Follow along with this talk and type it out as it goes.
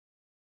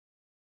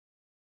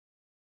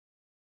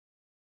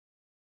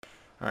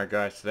Alright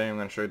guys, today I'm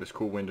going to show you this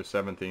cool Windows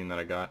 7 theme that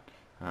I got.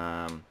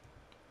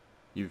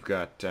 You've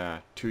got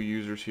two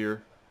users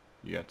here.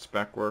 You got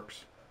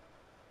SpecWorks,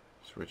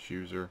 switch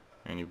user,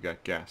 and you've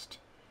got guest.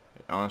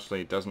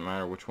 Honestly, it doesn't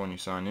matter which one you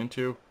sign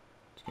into.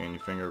 Scan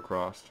your finger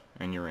across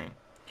and you're in.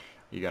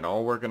 You got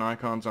all working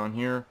icons on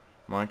here.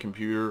 My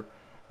computer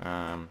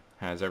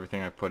has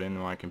everything I put into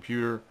my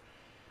computer.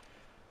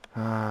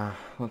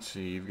 Let's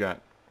see, you've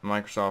got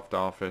Microsoft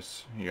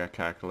Office, you got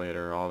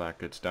calculator, all that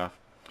good stuff.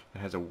 It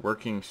has a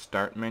working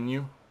start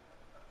menu,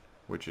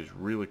 which is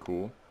really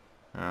cool,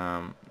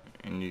 and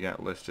you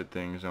got listed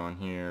things on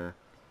here.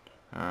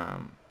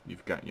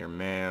 You've got your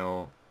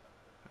mail,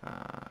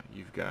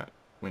 you've got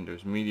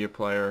Windows Media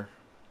Player,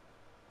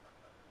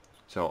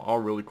 so all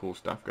really cool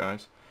stuff,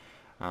 guys.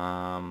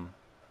 And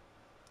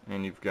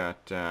you've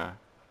got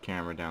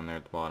camera down there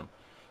at the bottom.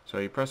 So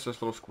you press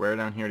this little square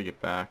down here to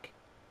get back,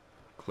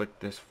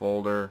 click this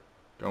folder,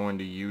 go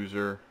into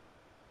user.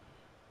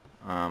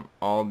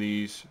 All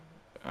these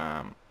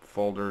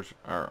folders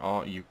are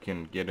all you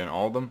can get in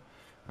all of them.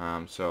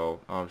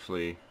 So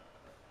obviously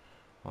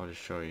I'll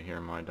just show you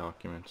here my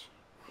documents.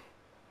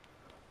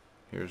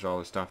 Here's all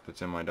the stuff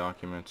that's in my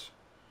documents.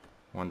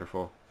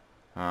 Wonderful.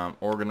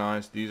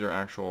 Organized, these are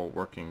actual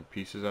working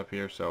pieces up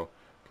here, so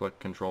click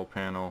control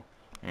panel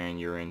and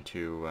you're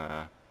into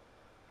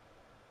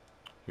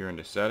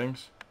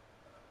settings.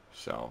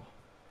 So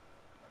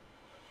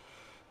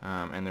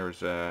and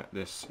there's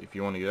this, if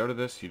you want to get out of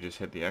this, you just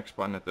hit the X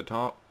button at the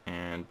top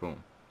and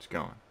boom, it's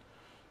going.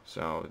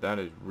 So that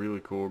is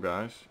really cool,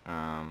 guys.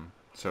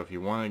 So if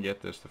you want to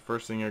get this, the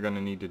first thing you're going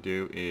to need to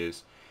do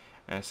is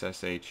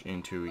SSH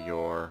into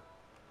your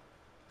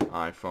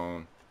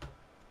iPhone.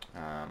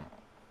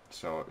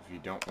 So if you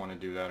don't want to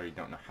do that, or you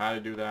don't know how to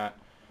do that,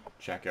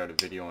 check out a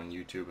video on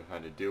YouTube of how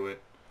to do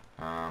it,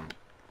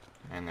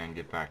 and then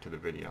get back to the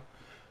video.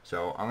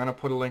 So I'm going to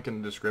put a link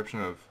in the description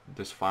of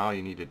this file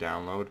you need to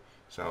download.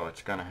 So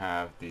it's going to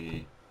have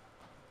the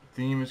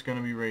theme is going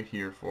to be right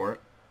here for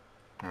it.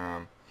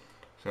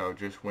 So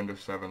just Windows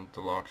 7, the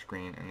lock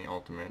screen, and the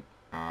ultimate.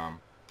 I'm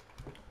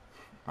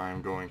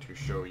going to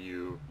show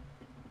you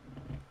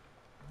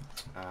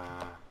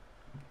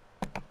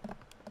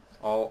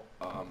all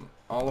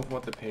of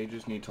what the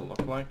pages need to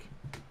look like.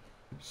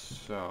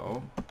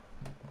 So,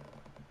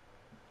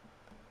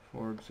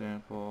 for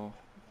example,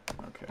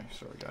 okay,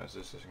 sorry guys,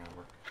 this isn't gonna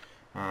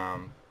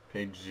work.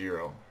 Page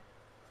 0.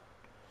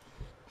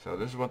 So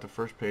this is what the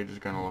first page is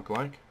gonna look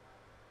like.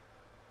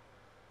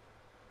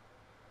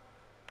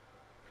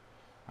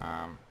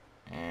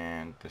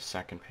 And the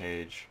second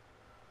page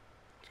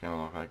is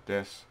gonna look like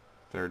this.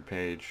 Third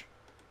page,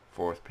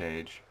 fourth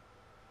page.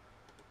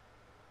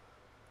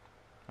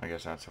 I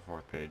guess that's the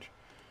fourth page.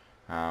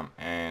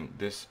 And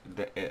this is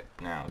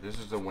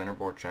the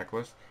winterboard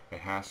checklist. It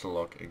has to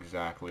look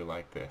exactly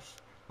like this.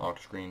 Lock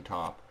screen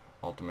top,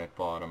 ultimate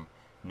bottom,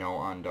 no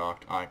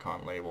undocked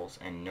icon labels,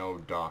 and no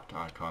docked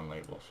icon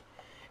labels.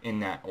 In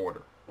that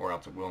order, or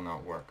else it will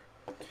not work.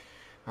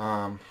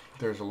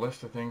 There's a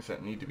list of things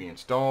that need to be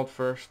installed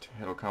first.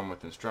 It'll come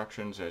with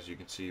instructions, as you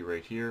can see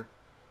right here.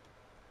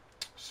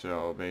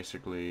 So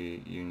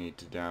basically you need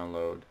to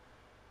download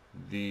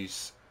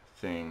these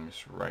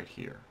things right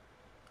here.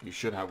 You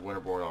should have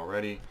winterboard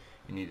already.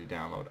 You need to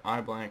download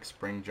iBlank,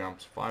 spring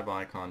jumps, 5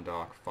 icon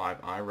dock,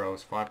 5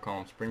 iRows, 5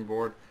 column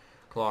springboard,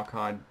 clock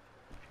hide,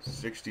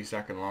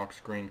 60-second lock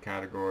screen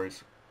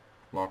categories,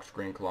 lock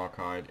screen clock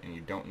hide, and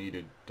you don't need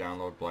to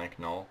download blank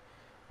null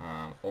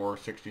or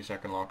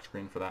 60-second lock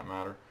screen for that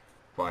matter,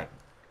 but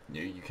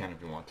you can if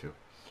you want to.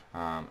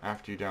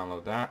 After you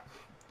download that,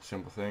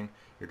 simple thing,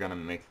 you're going to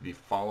make the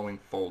following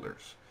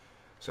folders.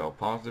 So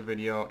pause the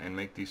video and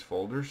make these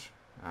folders.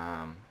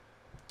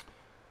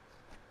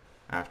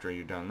 After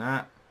you've done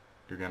that,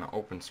 you're going to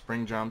open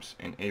spring jumps,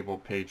 enable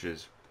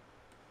pages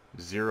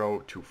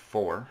 0 to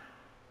 4.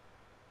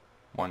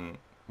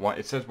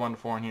 It says 1 to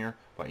 4 in here,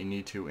 but you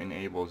need to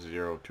enable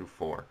 0 to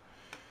 4.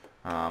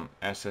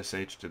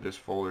 SSH to this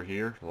folder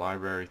here,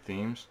 library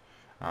themes.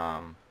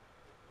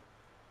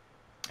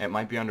 It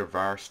might be under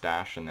var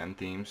stash and then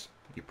themes.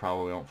 You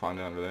probably won't find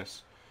it under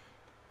this.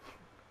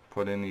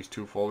 Put in these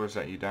 2 folders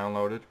that you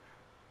downloaded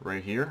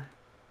right here.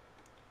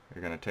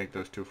 You're going to take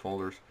those 2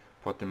 folders,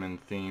 put them in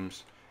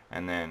themes,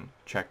 and then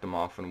check them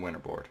off in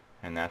winterboard,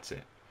 and that's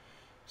it.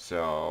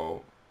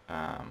 So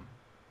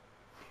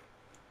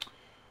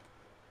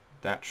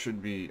that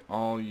should be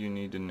all you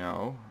need to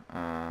know.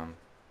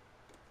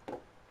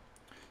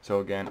 So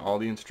again, all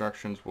the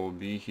instructions will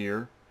be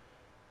here.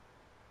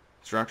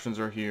 Instructions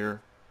are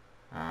here.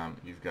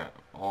 You've got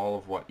all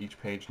of what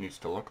each page needs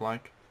to look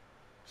like.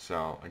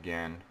 So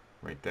again,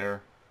 right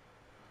there,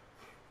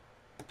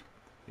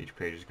 each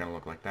page is going to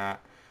look like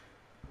that.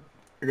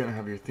 You're going to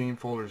have your theme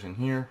folders in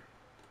here,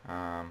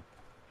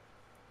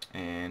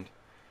 and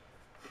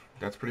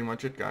that's pretty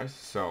much it, guys.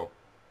 So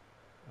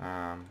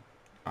I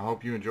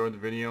hope you enjoyed the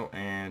video,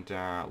 and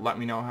let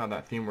me know how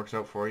that theme works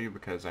out for you,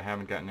 because I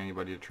haven't gotten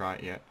anybody to try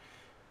it yet.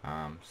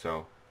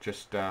 So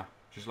just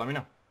let me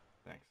know.